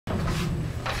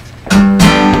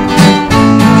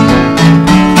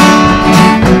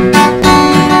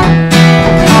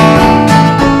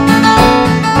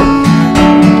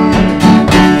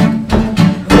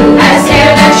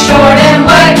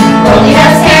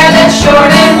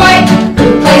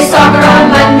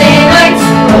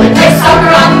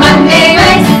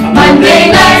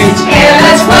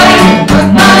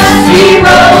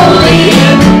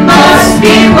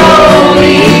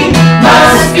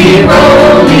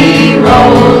Roli,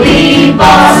 Roli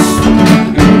boss.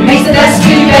 Makes the best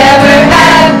food you've ever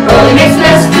had. Roli makes the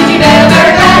best food you've ever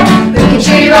had. Who can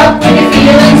cheer you up when you're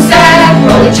feeling sad?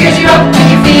 Roli cheers you up when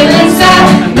you're feeling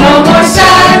sad. No more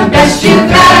sad, best you've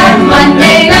had.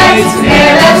 Monday nights with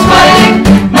hair that's white.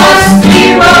 Must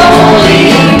be Roli,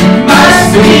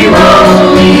 must be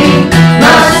Roli,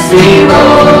 must be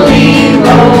Roli,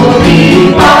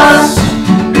 Roli boss.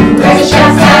 Who wears a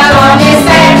chef's hat on his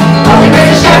head? Roli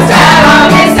wears a chef's hat on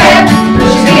his head. You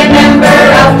should be a member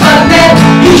of Club Med.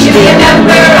 You should be a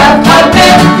member of Club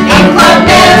Med. In Club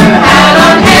Med, hat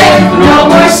on head.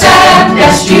 No more sad,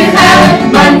 best you've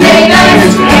had. Monday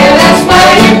nights, hair that's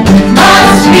white.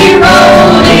 Must be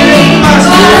Roli, must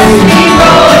be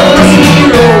Roli,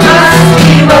 must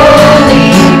be Roli,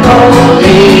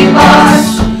 Roli boss.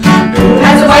 Who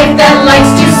has a wife that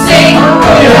likes to sing?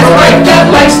 Who has a wife that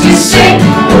likes to sing?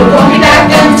 Who won't be back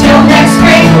until next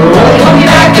spring? Roli won't be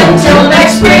back until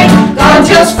next spring. Gone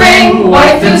till spring,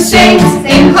 wife who sings.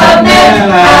 In Club Med,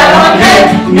 hat on head.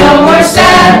 No more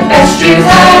sad, best you've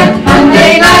had.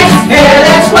 Monday nights, hair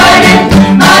that's white.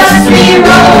 Must be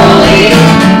Roli,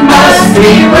 must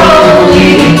be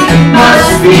Roli,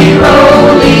 must be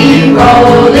Roli,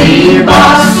 Roli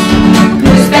boss.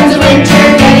 Who spends the winter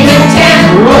getting a tan?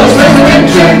 Roli spends the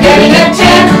winter getting a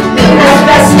tan. Who has the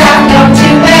best staff known to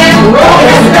man? Roli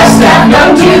has the best staff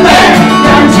known to man.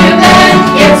 Known to man,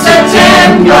 it's a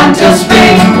 10. Gone till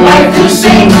spring, wife who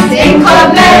sings. In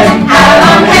Club Med, hat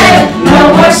on head.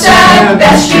 No more sad,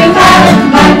 best you've had.